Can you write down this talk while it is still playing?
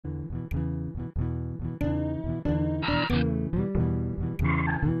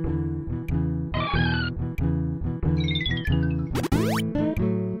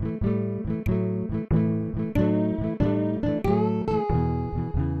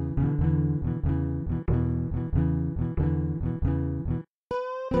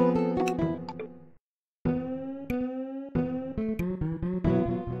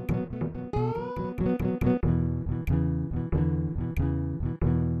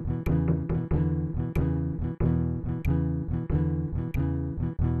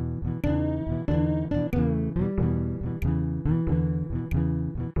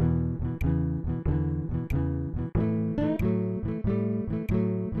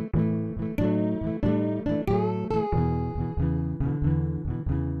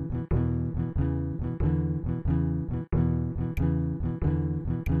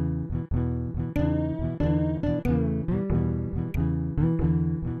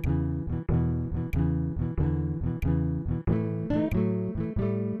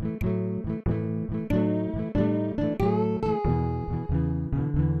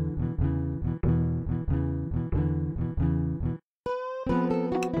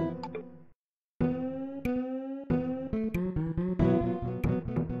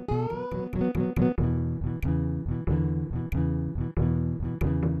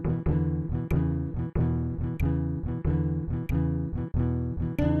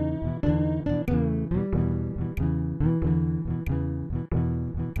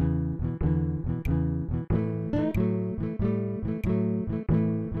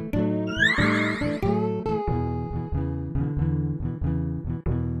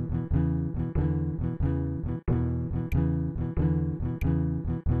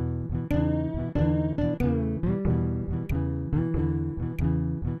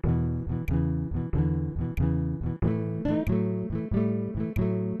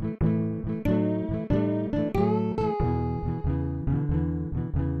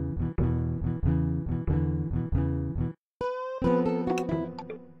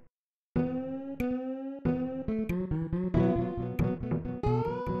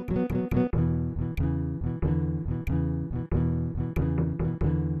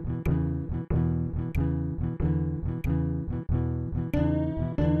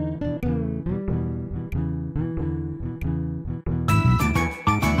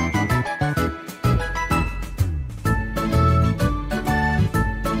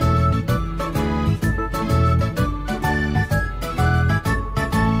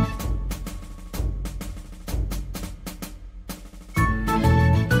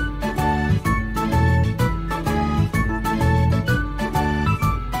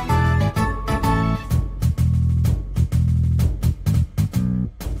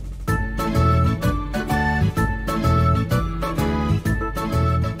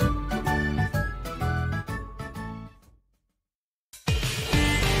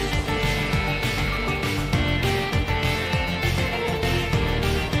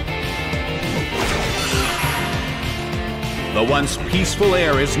The once peaceful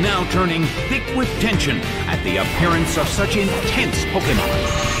air is now turning thick with tension at the appearance of such intense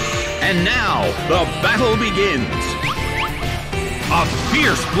Pokémon. And now, the battle begins. A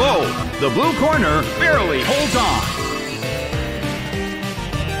fierce blow. The blue corner barely holds on.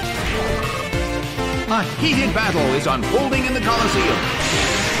 A heated battle is unfolding in the Colosseum.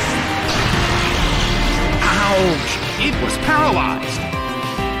 Ouch! It was paralyzed.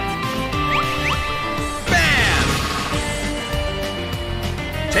 Bam!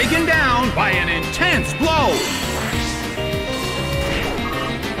 Taken down by an intense blow.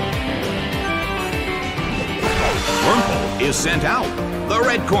 Wurmple is sent out. The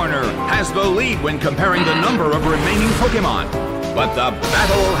red corner has the lead when comparing the number of remaining Pokémon. But the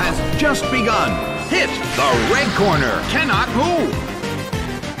battle has just begun. Hit! The red corner cannot move.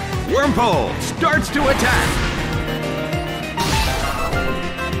 Wurmple starts to attack.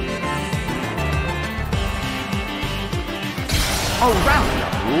 A round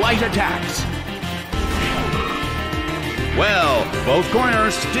of light attacks. Well, both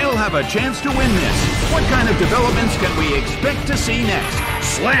corners still have a chance to win this. What kind of developments can we expect to see next?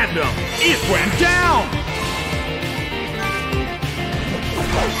 Slammed him! It went down!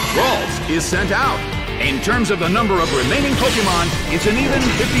 Ralts is sent out. In terms of the number of remaining Pokémon, it's an even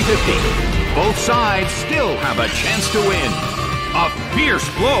 50-50. Both sides still have a chance to win. A fierce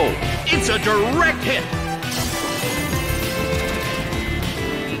blow. It's a direct hit.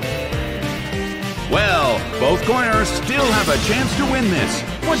 Well, both corners still have a chance to win this.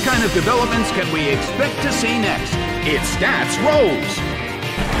 What kind of developments can we expect to see next? Its stats rose.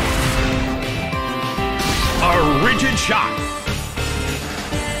 A rigid shot.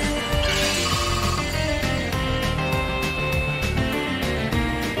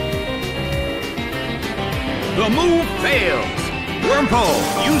 The move fails.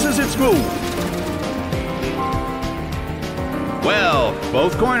 Wurmple uses its move. Well,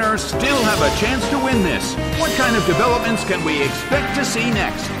 both corners still have a chance to win this. What kind of developments can we expect to see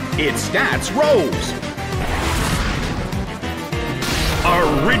next? Its stats rose.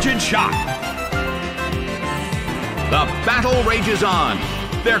 A rigid shot. The battle rages on.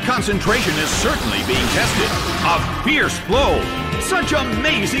 Their concentration is certainly being tested. A fierce blow. Such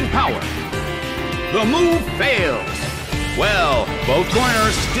amazing power. The move fails. Well, both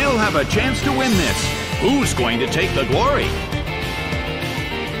corners still have a chance to win this. Who's going to take the glory?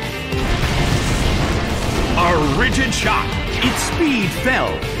 A rigid shot. Its speed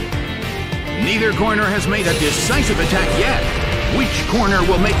fell. Neither corner has made a decisive attack yet. Which corner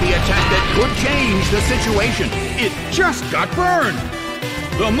will make the attack that could change the situation? It just got burned.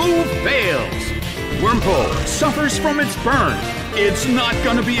 The move fails. Wurmple suffers from its burn. It's not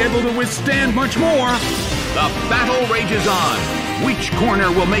going to be able to withstand much more. The battle rages on. Which corner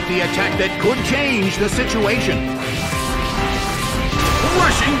will make the attack that could change the situation?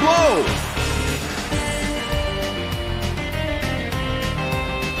 Rushing blow.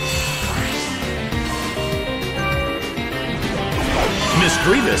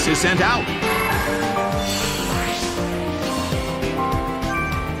 Misdreavus is sent out.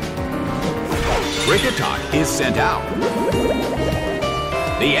 Kricketot is sent out.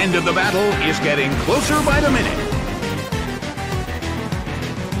 The end of the battle is getting closer by the minute.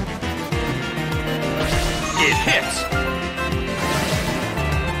 It hits.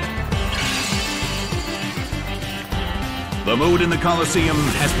 The mood in the Colosseum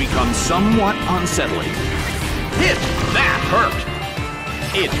has become somewhat unsettling. Hit! That hurt!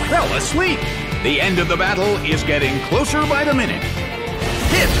 It fell asleep. The end of the battle is getting closer by the minute.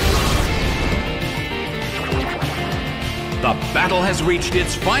 Hit! The battle has reached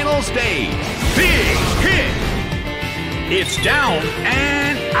its final stage. Big hit! It's down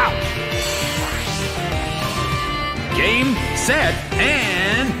and out. Game, set,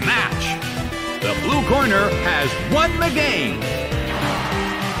 and match. The blue corner has won the game.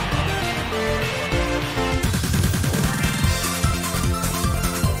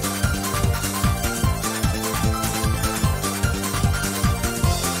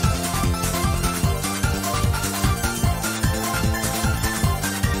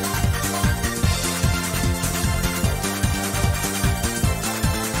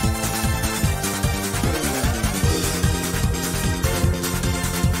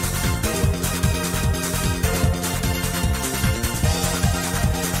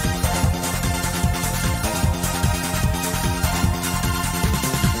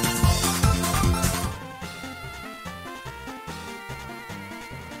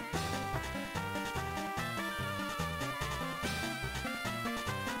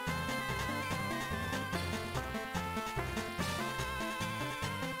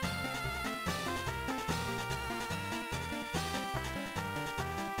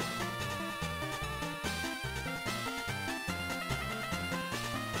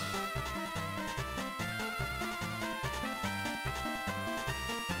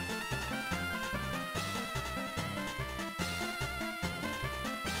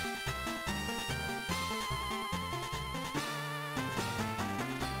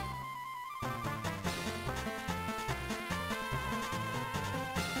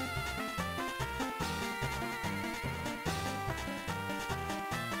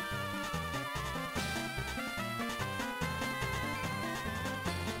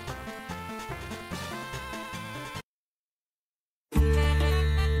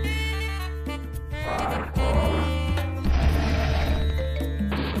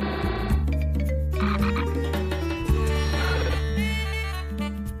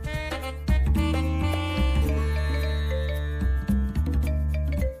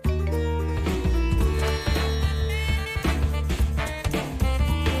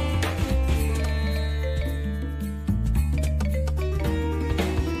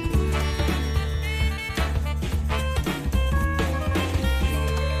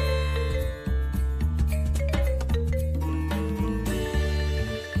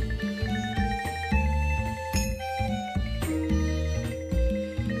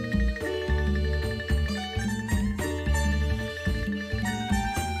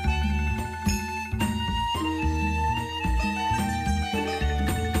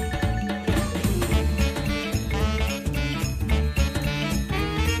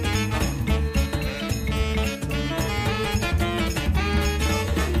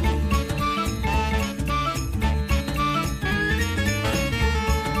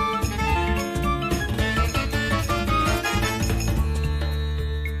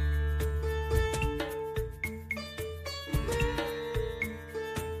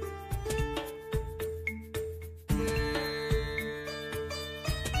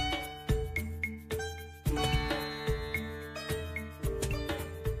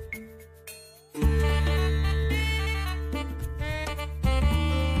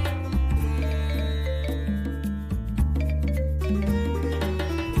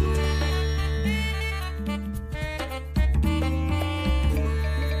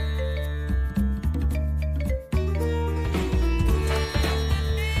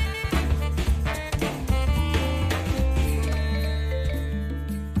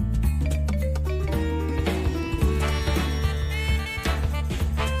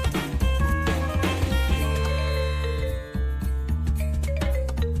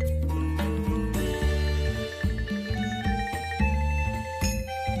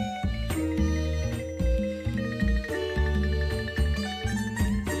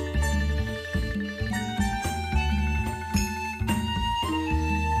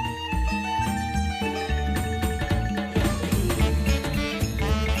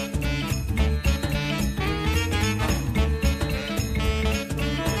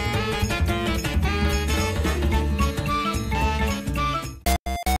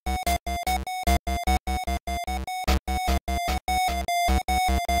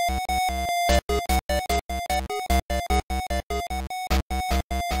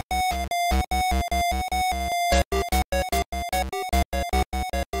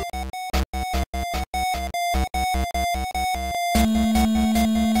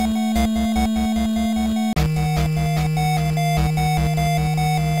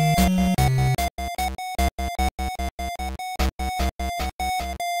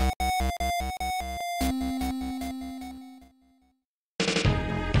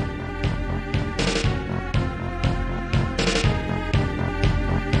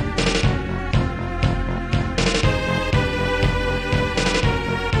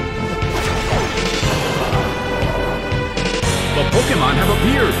 Pokemon have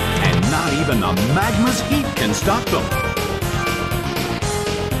appeared, and not even the magma's heat can stop them.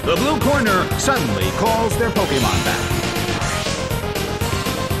 The blue corner suddenly calls their Pokemon back.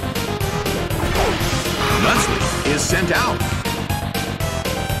 Nuzleaf is sent out.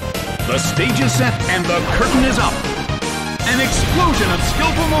 The stage is set and the curtain is up. An explosion of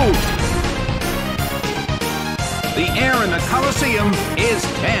skillful moves. The air in the Coliseum is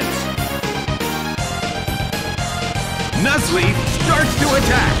tense. Nuzleaf starts to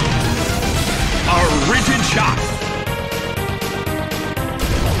attack. A rigid shot.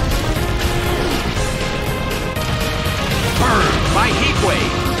 Burned by Heat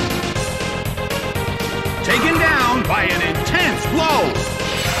Wave. Taken down by an intense blow.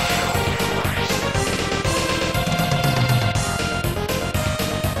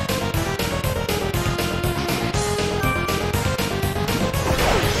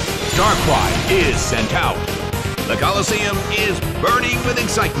 Darkrai is sent out. The Coliseum is burning with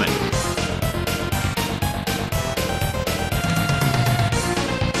excitement.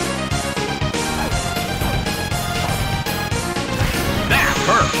 That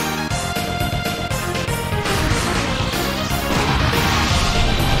hurt.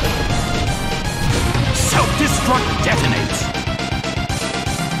 Self-destruct detonates.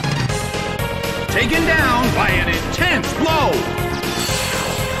 Taken down by an intense blow.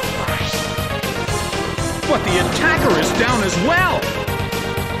 But the attacker is down as well.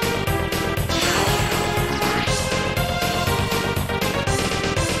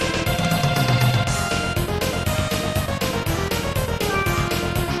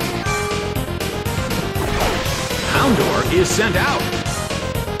 Houndour is sent out.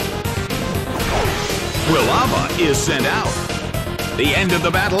 Quilava is sent out. The end of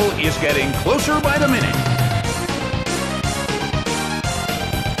the battle is getting closer by the minute.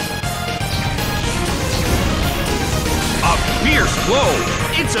 Fierce blow.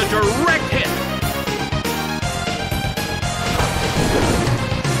 It's a direct hit.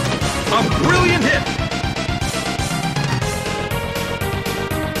 A brilliant hit.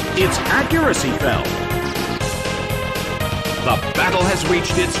 Its accuracy fell. The battle has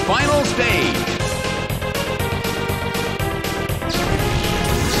reached its final stage.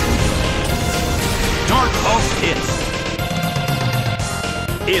 Dark Pulse hits.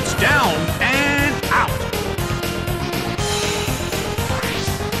 It's down and out.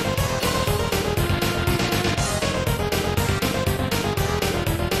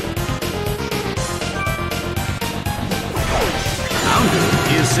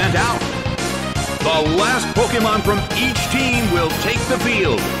 Is sent out. The last Pokemon from each team will take the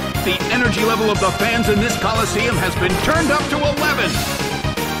field. The energy level of the fans in this Coliseum has been turned up to 11.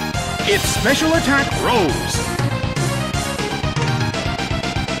 Its special attack rose.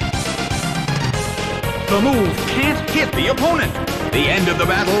 The move can't hit the opponent. The end of the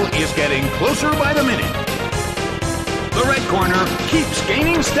battle is getting closer by the minute. The red corner keeps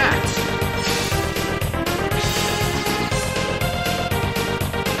gaining stats.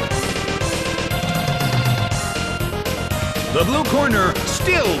 The blue corner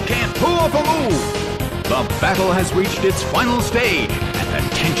still can't pull off a move. The battle has reached its final stage, and the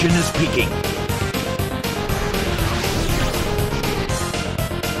tension is peaking.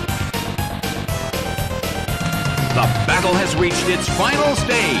 The battle has reached its final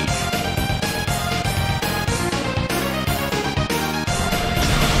stage.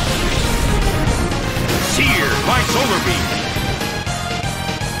 Seared by Solar Beam.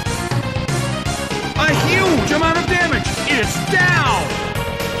 A huge amount of damage. It's down.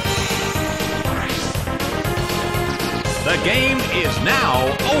 The game is now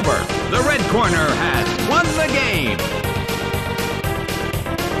over. The red corner has won the game.